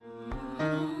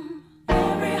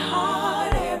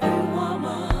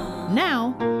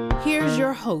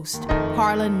host,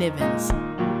 Carla Nivens.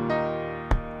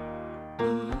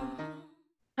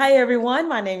 Hi, everyone.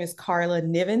 My name is Carla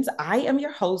Nivens. I am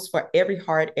your host for Every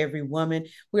Heart, Every Woman.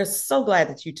 We're so glad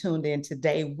that you tuned in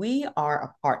today. We are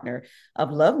a partner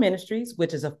of Love Ministries,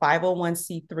 which is a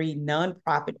 501c3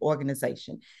 nonprofit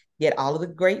organization. Get all of the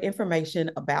great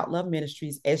information about Love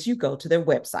Ministries as you go to their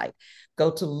website.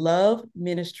 Go to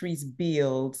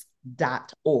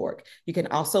loveministriesbuilds.org. You can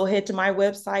also head to my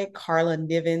website,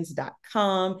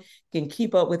 carlanivens.com. You can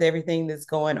keep up with everything that's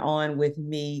going on with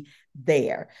me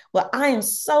there. Well, I am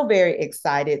so very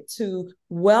excited to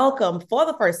welcome for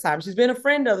the first time. She's been a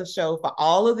friend of the show for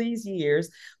all of these years,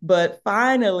 but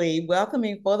finally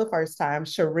welcoming for the first time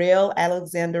Sherelle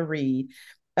Alexander Reed.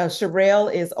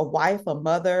 Sherelle is a wife, a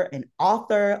mother, an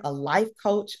author, a life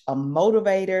coach, a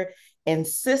motivator, and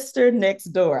sister next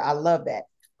door. I love that.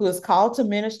 Who is called to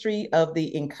ministry of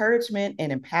the encouragement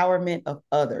and empowerment of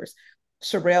others.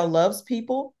 Sherelle loves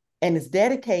people and is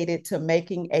dedicated to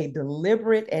making a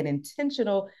deliberate and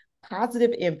intentional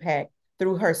positive impact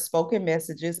through her spoken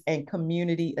messages and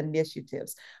community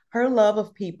initiatives. Her love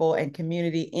of people and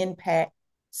community impact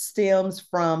stems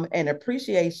from an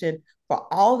appreciation for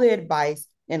all the advice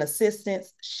and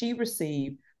assistance she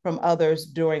received from others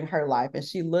during her life, and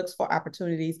she looks for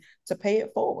opportunities to pay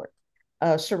it forward.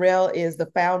 Sherelle is the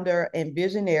founder and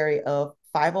visionary of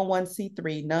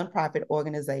 501c3 nonprofit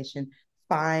organization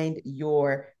Find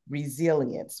Your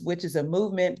Resilience, which is a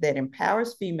movement that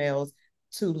empowers females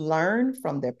to learn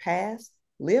from their past,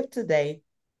 live today,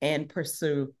 and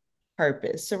pursue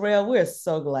purpose. Sherelle, we're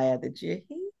so glad that you're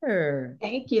here.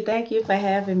 Thank you. Thank you for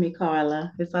having me,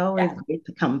 Carla. It's always Yeah. great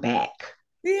to come back.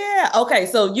 Yeah. Okay.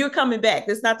 So you're coming back.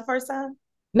 This is not the first time?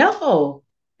 No,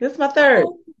 this is my third.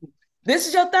 Oh, this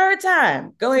is your third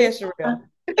time. Go Yeah. ahead, Sherelle.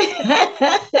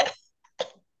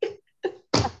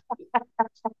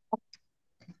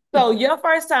 So your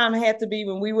first time had to be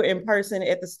when we were in person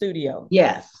at the studio.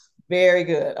 Yes. Very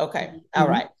good. Okay. All Mhm.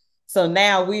 right. So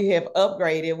now we have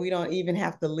upgraded. We don't even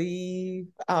have to leave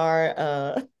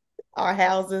our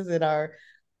houses and our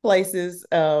places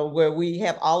where we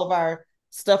have all of our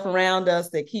stuff around us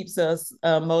that keeps us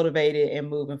motivated and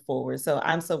moving forward. So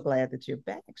I'm so glad that you're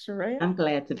back, Sherelle. I'm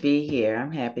glad to be here.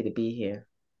 I'm happy to be here.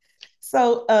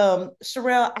 So,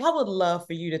 Sherelle, I would love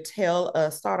for you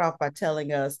to start off by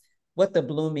telling us what the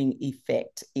blooming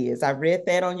effect is. I read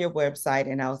that on your website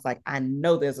and I was like, I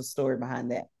know there's a story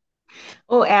behind that.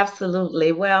 Oh,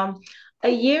 absolutely. Well, a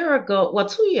year ago, well,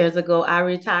 2 years ago, I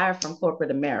retired from corporate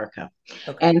America.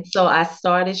 Okay. And so I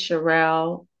started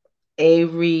Sherelle A.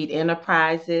 Reed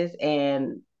Enterprises,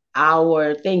 and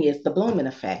our thing is the blooming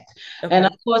effect. And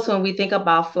of Okay. course, when we think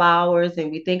about flowers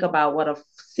and we think about what a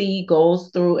seed goes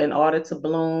through in order to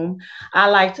bloom, I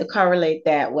like to correlate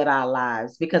that with our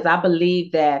lives because I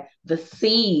believe that the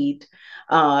seed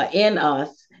in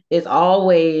us is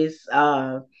always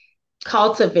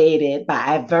cultivated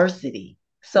by adversity.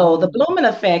 So the Mm, blooming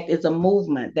effect is a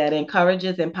movement that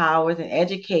encourages, empowers, and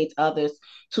educates others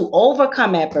to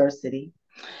overcome adversity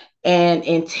and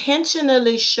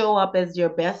intentionally show up as your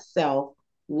best self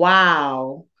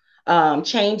while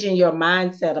changing your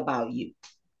mindset about you.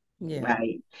 yeah.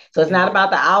 Right. So it's Yeah. not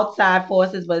about the outside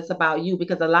forces, but it's about you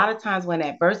because a lot of times when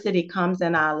adversity comes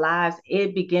in our lives,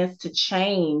 it begins to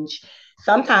change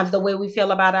sometimes the way we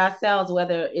feel about ourselves,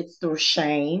 whether it's through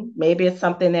shame. Maybe it's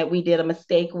something that we did, a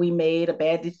mistake we made, a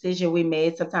bad decision we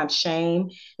made. Sometimes shame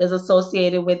is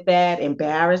associated with that.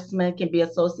 Embarrassment can be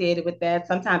associated with that.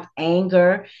 Sometimes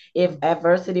anger, if Mhm.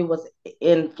 adversity was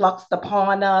influxed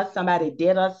upon us, somebody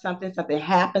did us something, something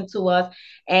happened to us,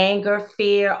 anger,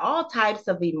 fear, all types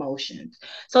of emotions.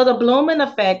 So the blooming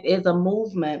effect is a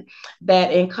movement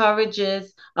that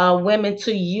encourages women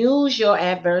to use your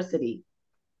adversity.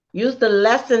 Use the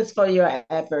lessons for your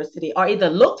adversity, or either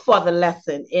look for the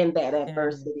lesson in that Yes.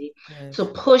 adversity to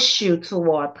Yes. push you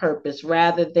toward purpose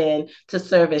rather than to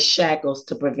serve as shackles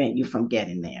to prevent you from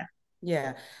getting there.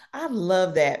 Yeah. I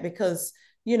love that because,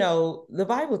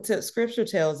 the scripture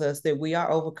tells us that we are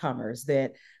overcomers,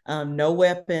 that no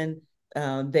weapon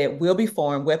that will be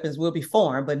formed, weapons will be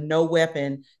formed, but no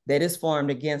weapon that is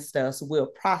formed against us will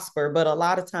prosper. But a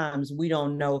lot of times we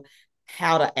don't know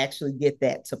how to actually get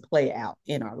that to play out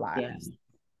in our Yeah. lives.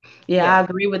 Yeah, Yeah. I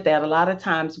agree with that. A lot of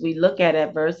times we look at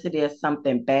adversity as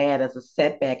something bad, as a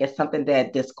setback, as something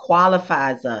that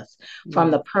disqualifies us from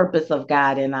Yeah. the purpose of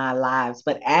God in our lives.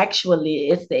 But actually,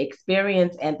 it's the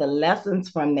experience and the lessons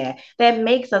from that that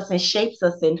makes us and shapes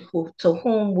us to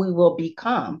whom we will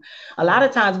become. A lot Yeah.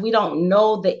 of times we don't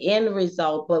know the end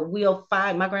result, but we'll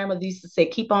find, my grandmother used to say,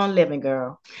 keep on living,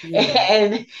 girl. Yeah.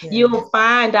 And Yeah. you'll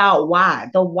find out why,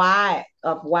 the why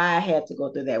of why I had to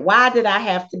go through that. Why did I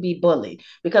have to be bullied?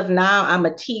 Because now I'm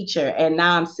a teacher and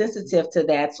now I'm sensitive to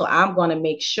that. So I'm going to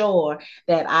make sure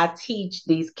that I teach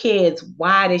these kids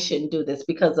why they shouldn't do this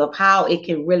because of how it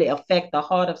can really affect the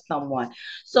heart of someone.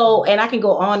 So, and I can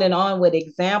go on and on with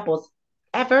examples.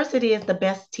 Adversity is the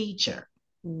best teacher,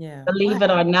 Yeah. believe it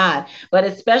or not. But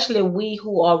especially we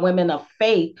who are women of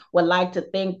faith would like to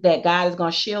think that God is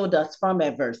going to shield us from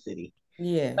adversity.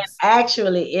 Yes.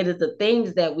 Actually, it is the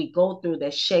things that we go through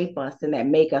that shape us and that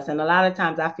make us. And a lot of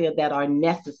times I feel that are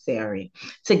necessary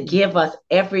to give us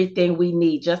everything we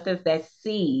need, just as that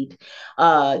seed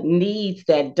needs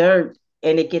that dirt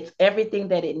and it gets everything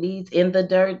that it needs in the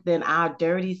dirt, then our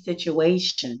dirty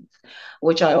situations,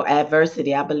 which are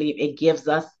adversity, I believe it gives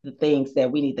us the things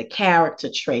that we need, the character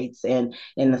traits and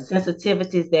the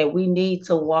sensitivities that we need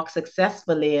to walk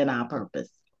successfully in our purpose.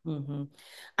 Mm-hmm.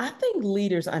 I think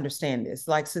leaders understand this,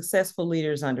 like successful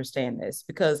leaders understand this,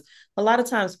 because a lot of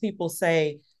times people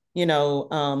say,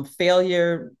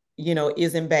 failure,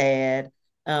 isn't bad.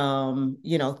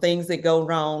 Things that go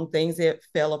wrong, things that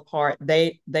fell apart,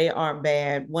 they aren't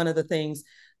bad. One of the things,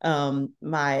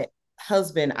 my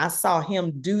husband, I saw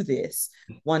him do this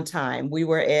one time. We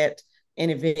were at an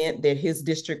event that his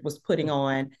district was putting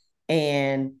on,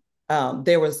 and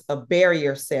there was a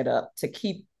barrier set up to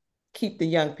keep the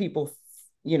young people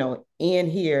in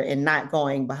here and not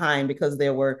going behind, because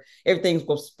everything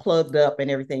was plugged up and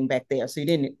everything back there, so you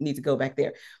didn't need to go back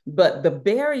there. But the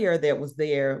barrier that was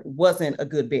there wasn't a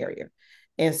good barrier,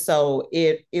 and so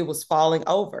it was falling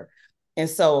over. And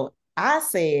so I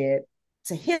said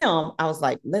to him, I was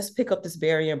like, let's pick up this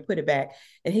barrier and put it back.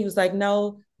 And he was like,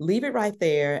 no, leave it right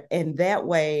there, and that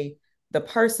way the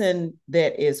person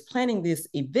that is planning this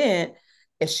event,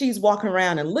 if she's walking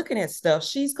around and looking at stuff,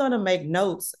 she's going to make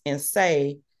notes and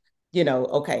say,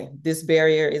 okay, this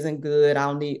barrier isn't good.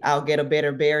 I'll get a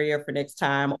better barrier for next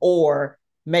time. Or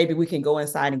maybe we can go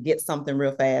inside and get something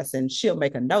real fast, and she'll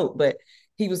make a note. But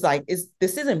he was like,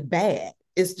 this isn't bad.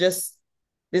 It's just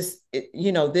this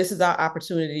is our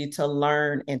opportunity to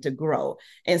learn and to grow.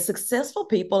 And successful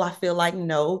people, I feel like,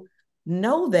 know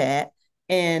that.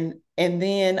 And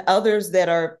then others that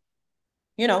are,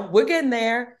 we're getting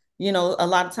there. A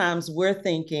lot of times we're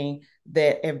thinking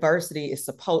that adversity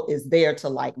is there to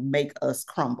like make us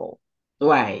crumble.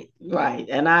 Right, right.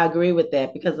 And I agree with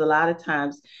that because a lot of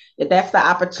times that's the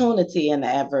opportunity in the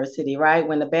adversity, right?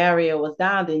 When the barrier was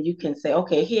down, then you can say,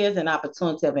 okay, here's an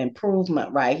opportunity of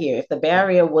improvement right here. If the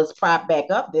barrier was propped back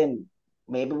up, then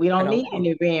maybe we I don't don't need know. any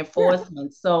Yeah.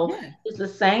 reinforcements. So Yeah. it's the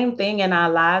same thing in our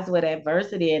lives with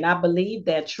adversity. And I believe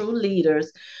that true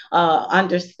leaders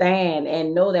understand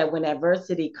and know that when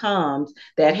adversity comes,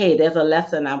 that hey, there's a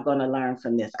lesson I'm going to learn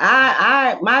from this.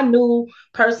 My new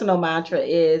personal mantra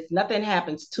is nothing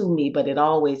happens to me, but it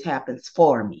always happens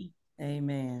for me.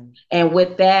 Amen. And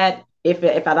with that, if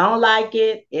I don't like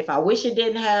it, if I wish it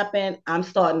didn't happen, I'm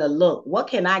starting to look, what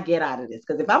can I get out of this?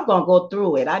 Because if I'm going to go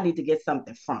through it, I need to get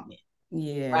something from it.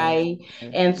 Yeah. Right.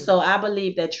 And so I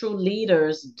believe that true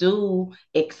leaders do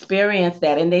experience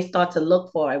that and they start to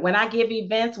look for it. When I give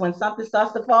events, when something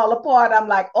starts to fall apart, I'm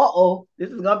like, oh, this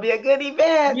is going to be a good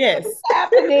event. It's Yes.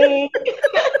 happening.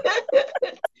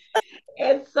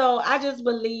 And so I just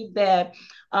believe that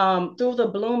through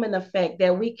the blooming effect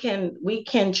that we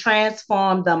can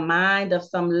transform the mind of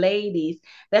some ladies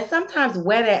that sometimes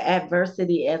wear their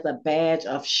adversity as a badge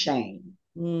of shame,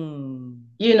 Mm.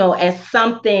 as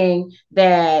something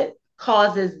that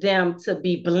causes them to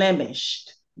be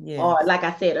blemished or, Yes. like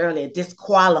I said earlier,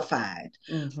 disqualified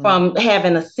Mm-hmm. from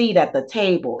having a seat at the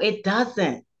table. It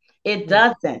doesn't. It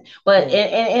Yeah. doesn't. But Yeah.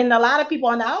 and a lot of people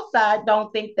on the outside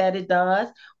don't think that it does,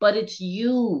 but it's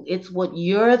you. It's what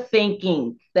you're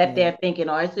thinking that Yeah. they're thinking,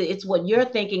 or it's what you're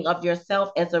thinking of yourself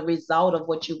as a result of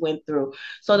what you went through.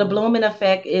 So the Mm-hmm. blooming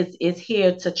effect is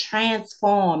here to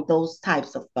transform those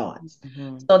types of thoughts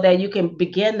Mm-hmm. so that you can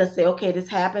begin to say, okay, this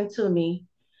happened to me.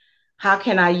 How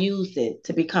can I use it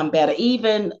to become better?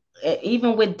 Even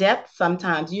with death,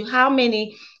 sometimes how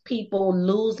many people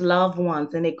lose loved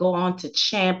ones and they go on to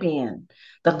champion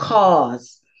the Mm-hmm.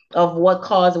 cause of what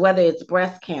cause, whether it's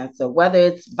breast cancer, whether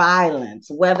it's violence,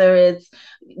 whether it's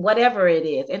whatever it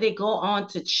is, and they go on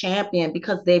to champion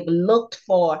because they've looked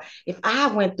for, if I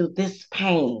went through this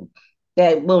pain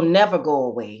that will never go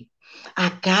away,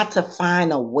 I got to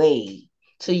find a way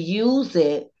to use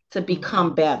it to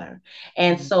become better.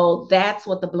 And Mm-hmm. so that's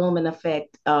what the blooming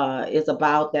effect is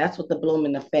about. That's what the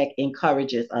blooming effect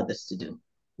encourages others to do.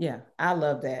 Yeah, I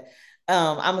love that.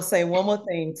 I'm gonna say one more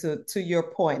thing to your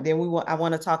point. Then I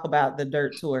want to talk about the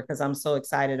dirt tour because I'm so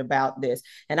excited about this,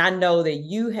 and I know that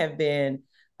you have been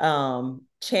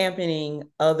championing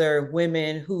other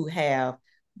women who have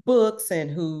books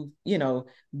and who,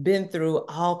 been through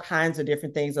all kinds of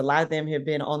different things. A lot of them have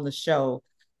been on the show.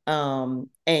 And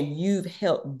you've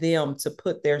helped them to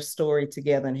put their story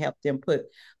together and help them put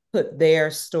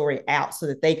their story out so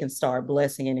that they can start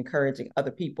blessing and encouraging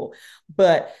other people.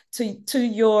 But to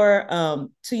your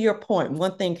point,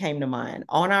 one thing came to mind.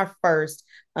 On our first,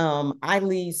 I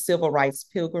lead civil rights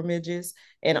pilgrimages,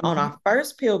 and on our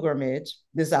first pilgrimage,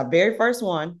 this is our very first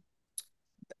one,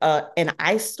 an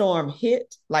ice storm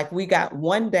hit. Like, we got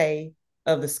one day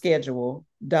of the schedule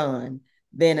done,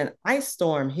 then an ice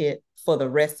storm hit for the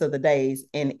rest of the days,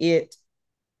 and it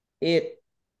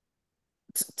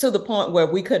to the point where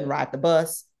we couldn't ride the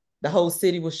bus. The whole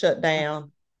city was shut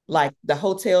down. Like, the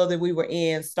hotel that we were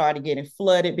in started getting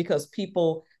flooded because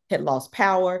people had lost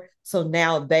power. So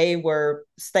now they were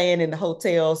staying in the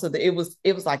hotel. So that it was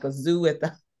like a zoo at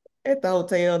the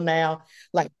hotel now.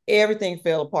 Like, everything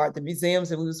fell apart. The museums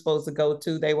that we were supposed to go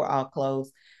to, they were all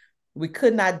closed. We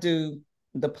could not do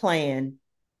the plan.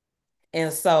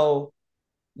 And so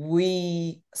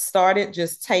we started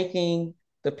just taking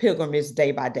the pilgrimage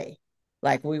day by day.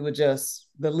 Like, the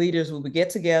leaders, we would get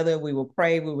together, we would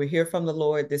pray, we would hear from the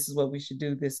Lord, this is what we should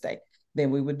do this day. Then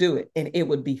we would do it, and it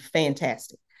would be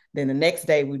fantastic. Then the next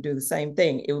day we'd do the same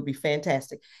thing. It would be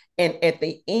fantastic. And at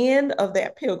the end of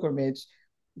that pilgrimage,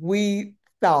 we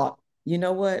thought, you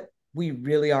know what? We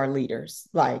really are leaders.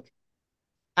 Like,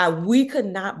 we could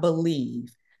not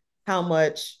believe how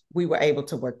much we were able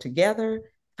to work together,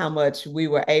 how much we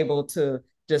were able to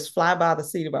just fly by the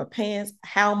seat of our pants,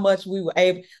 how much we were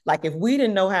able, like, if we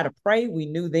didn't know how to pray, we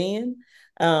knew then.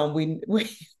 We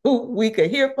could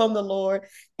hear from the Lord,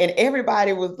 and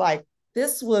everybody was like,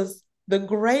 this was the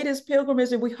greatest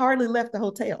pilgrimage, and we hardly left the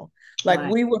hotel.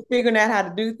 Like, we were figuring out how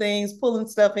to do things, pulling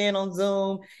stuff in on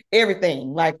Zoom,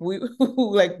 everything. Like,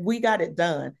 we got it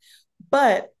done.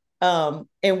 But and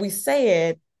we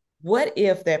said, what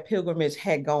if that pilgrimage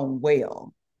had gone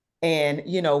well? And,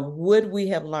 would we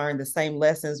have learned the same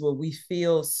lessons? Would we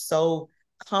feel so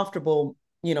comfortable,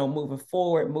 moving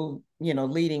forward,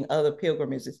 leading other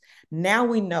pilgrimages? Now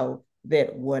we know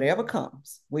that whatever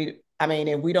comes,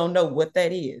 and we don't know what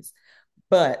that is,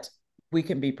 but we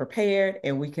can be prepared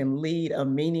and we can lead a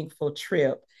meaningful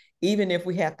trip, even if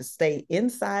we have to stay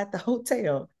inside the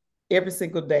hotel every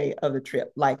single day of the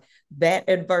trip. Like, that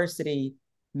adversity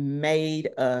made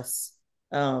us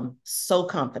so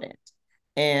confident.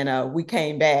 And we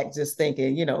came back just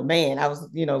thinking, man, I was,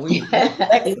 we we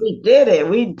did it.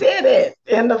 We did it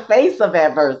in the face of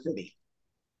adversity.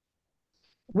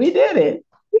 We did it.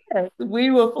 Yes,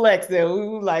 we were flexing. We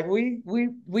were like,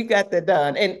 we got that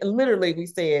done. And literally we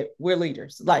said, we're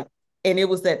leaders. Like, and it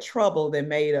was that trouble that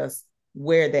made us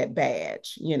wear that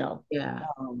badge, Yeah.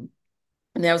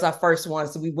 And that was our first one.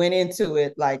 So we went into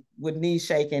it like with knees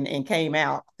shaking and came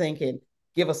out thinking,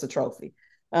 give us a trophy.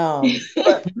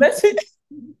 But let's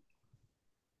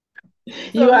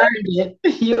you earned it.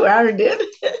 You earned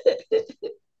it.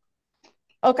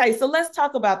 Okay, so let's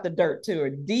talk about the D.I.R.T tour.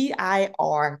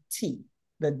 D.I.R.T,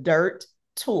 the D.I.R.T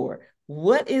tour.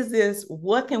 What is this?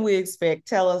 What can we expect?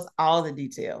 Tell us all the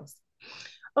details.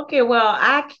 Okay,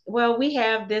 well, we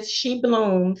have this She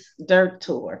Blooms D.I.R.T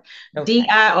tour. Okay.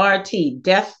 D.I.R.T,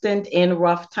 Destined in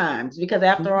Rough Times, because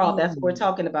after all, that's what we're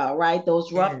talking about, right?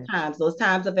 Those rough times, those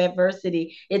times of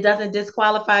adversity, it doesn't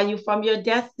disqualify you from your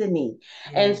destiny.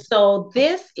 And so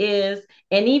this is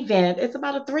an event. It's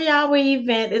about a 3-hour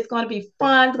event. It's going to be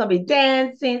fun. It's going to be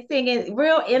dancing, singing,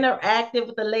 real interactive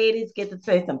with the ladies, get to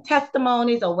say some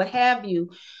testimonies or what have you.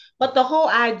 But the whole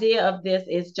idea of this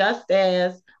is just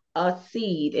as a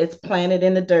seed is planted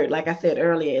in the dirt, like I said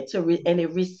earlier, and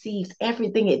it receives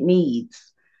everything it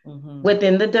needs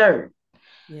within the dirt.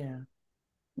 Yeah.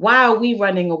 Why are we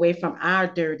running away from our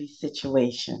dirty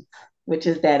situation, which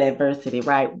is that adversity,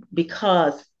 right?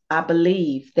 Because I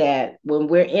believe that when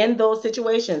we're in those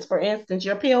situations, for instance,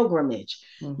 your pilgrimage,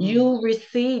 you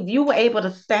were able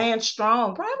to stand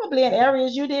strong, probably in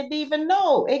areas you didn't even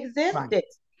know existed.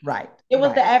 Right. It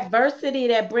was the adversity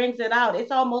that brings it out.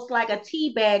 It's almost like a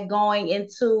tea bag going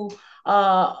into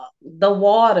the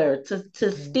water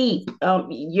to steep.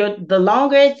 The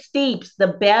longer it steeps, the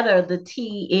better the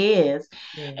tea is.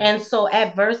 And so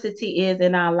adversity is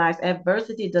in our lives.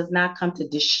 Adversity does not come to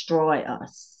destroy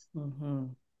us,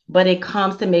 but it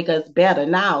comes to make us better.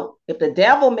 Now, if the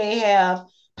devil may have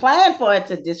planned for it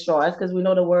to destroy us, because we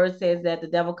know the word says that the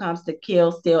devil comes to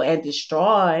kill, steal, and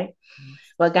destroy.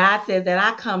 But God says that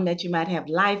I come that you might have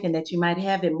life and that you might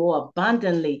have it more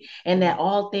abundantly, and that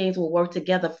all things will work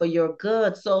together for your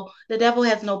good. So the devil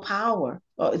has no power,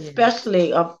 Yes.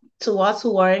 especially to us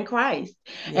who are in Christ.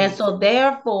 And Yes. so,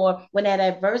 therefore, when that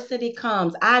adversity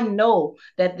comes, I know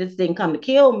that this didn't come to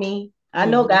kill me. I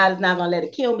know Mm-hmm. God is not going to let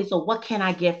it kill me. So, what can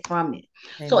I get from it?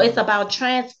 So, it's Amen. about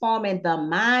transforming the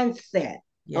mindset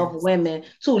of Yes. women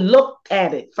to look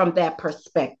at it from that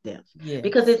perspective.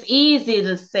 Because Yes. it's easy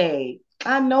to say,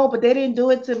 I know, but they didn't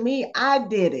do it to me. I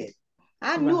did it.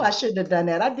 I knew I Right. shouldn't have done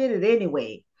that. I did it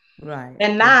anyway. Right.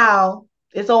 And Right. now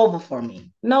it's over for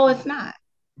me. No, it's Yeah. not.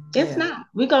 It's Yeah. not.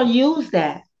 We're going to use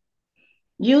that.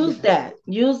 Use Yeah. that.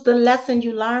 Use the lesson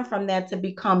you learn from that to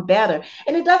become better.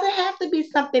 And it doesn't have to be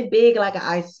something big like an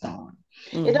ice storm.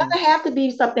 It Mm-hmm. doesn't have to be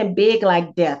something big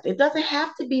like death. It doesn't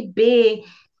have to be big,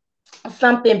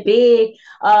 something big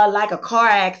like a car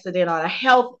accident or a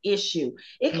health issue.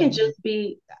 It can Mm-hmm. just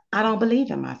be, I don't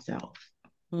believe in myself.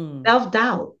 Mm.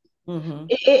 Self-doubt. Mm-hmm.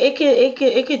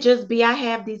 It could just be I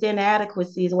have these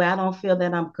inadequacies where I don't feel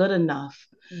that I'm good enough.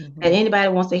 That Mm-hmm. anybody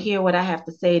wants to hear what I have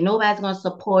to say. Nobody's going to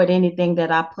support anything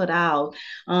that I put out.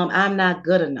 I'm not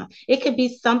good enough. It could be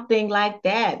something like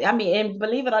that. I mean, and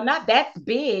believe it or not, that's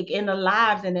big in the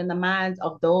lives and in the minds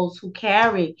of those who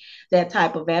carry that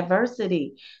type of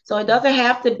adversity. So it doesn't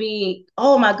have to be,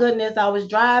 oh my goodness, I was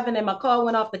driving and my car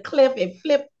went off the cliff and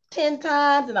flipped 10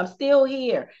 times and I'm still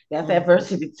here. That's Mm-hmm.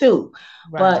 adversity too.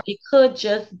 Right. But it could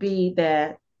just be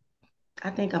that I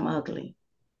think I'm ugly.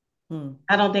 Mm.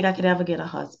 I don't think I could ever get a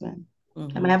husband. Am I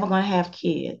Mm-hmm. ever going to have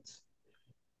kids?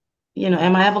 Yeah.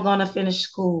 Am I ever going to finish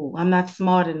school? I'm not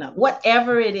smart enough.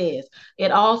 Whatever it is,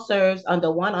 it all serves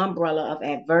under one umbrella of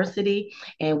adversity,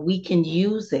 and we can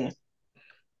use it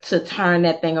to turn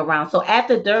that thing around. So at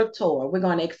the Dirt Tour, we're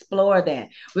going to explore that.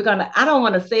 I don't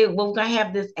want to say, well, we're going to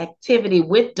have this activity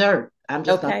with dirt. I'm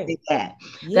just going to Okay. say that.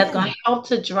 That's going Yeah. to help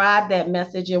to drive that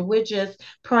message. And we're just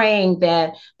praying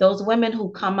that those women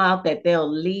who come out, that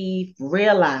they'll leave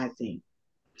realizing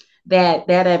that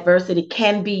that adversity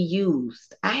can be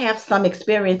used. I have some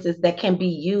experiences that can be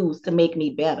used to make me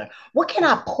better. What can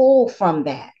I pull from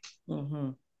that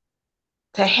Mm-hmm.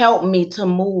 to help me to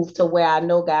move to where I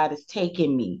know God is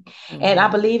taking me? And I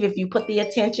Mm-hmm. believe if you put the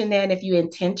attention there and if you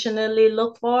intentionally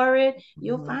look for it,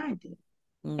 you'll Mm-hmm. find it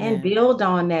and Amen. build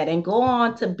on that and go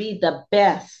on to be the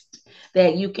best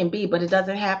that you can be. But it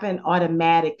doesn't happen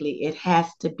automatically, it has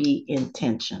to be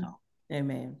intentional.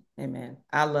 Amen. Amen.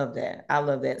 I love that. I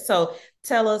love that. So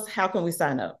tell us, how can we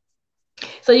sign up?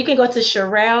 So you can go to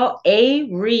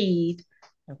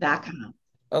SherelleAReed.com.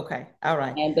 Okay. Okay. All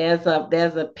right. And there's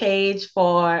a page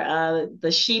for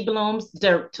the She Blooms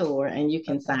Dirt Tour, and you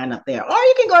can Okay. sign up there. Or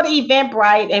you can go to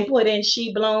Eventbrite and put in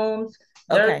She Blooms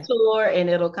Dirt Okay. Tour, and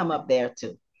it'll come up there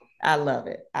too. I love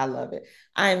it. I love it.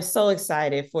 I am so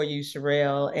excited for you,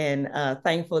 Sherelle, and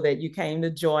thankful that you came to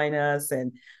join us,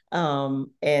 and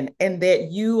that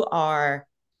you are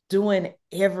doing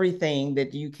everything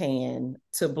that you can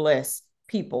to bless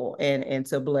people and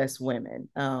to bless women.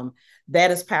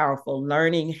 That is powerful.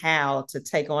 Learning how to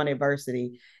take on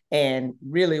adversity and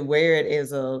really wear it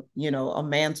as a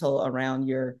mantle around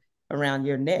your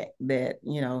neck. That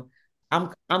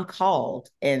I'm called,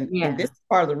 and Yeah. this is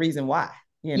part of the reason why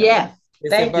you know, Yes. this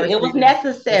Thank you. It was adversity that's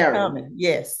necessary. coming.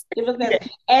 Yes. It was Yeah.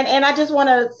 necessary. And I just want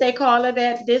to say, Carla,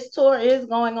 that this tour is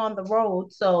going on the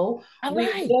road. So All we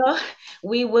right. will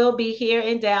we will be here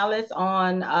in Dallas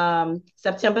on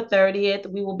September 30th.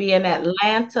 We will be in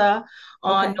Atlanta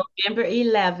on Okay. November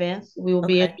 11th. We will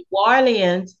be in Okay. New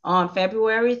Orleans on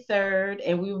February 3rd,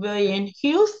 and we will be in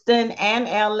Houston and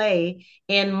LA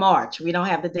in March. We don't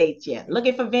have the dates yet.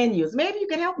 Looking for venues. Maybe you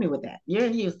can help me with that. You're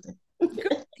in Houston.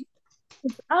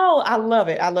 Oh, I love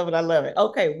it. I love it. I love it.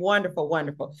 Okay, wonderful,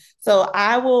 wonderful. So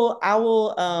I will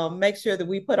make sure that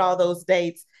we put all those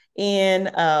dates in,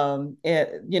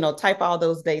 type all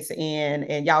those dates in,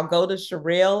 and y'all go to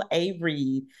Sherelle A.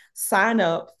 Reed, sign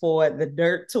up for the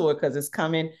Dirt Tour because it's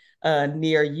coming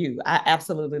near you. I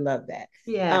absolutely love that.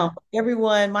 Yeah.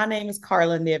 Everyone, my name is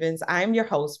Carla Nivens. I'm your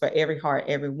host for Every Heart,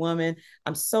 Every Woman.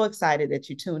 I'm so excited that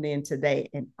you tuned in today,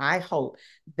 and I hope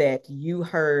that you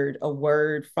heard a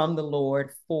word from the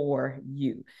Lord for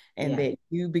you, and Yeah. that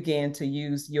you begin to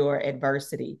use your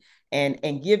adversity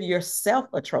and give yourself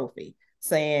a trophy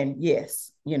saying,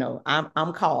 yes,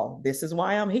 I'm called. This is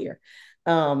why I'm here.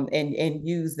 And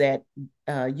use that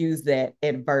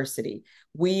adversity.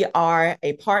 We are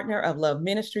a partner of Love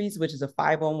Ministries, which is a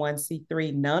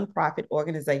 501c3 nonprofit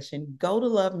organization. Go to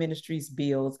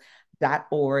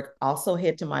loveministriesbills.org. Also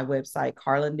head to my website,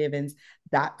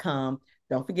 carlanivens.com.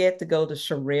 Don't forget to go to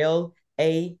Sherelle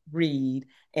A. Reed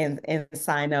and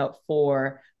sign up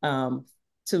for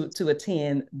to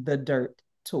attend the D.I.R.T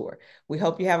tour. We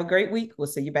hope you have a great week. We'll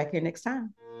see you back here next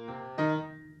time.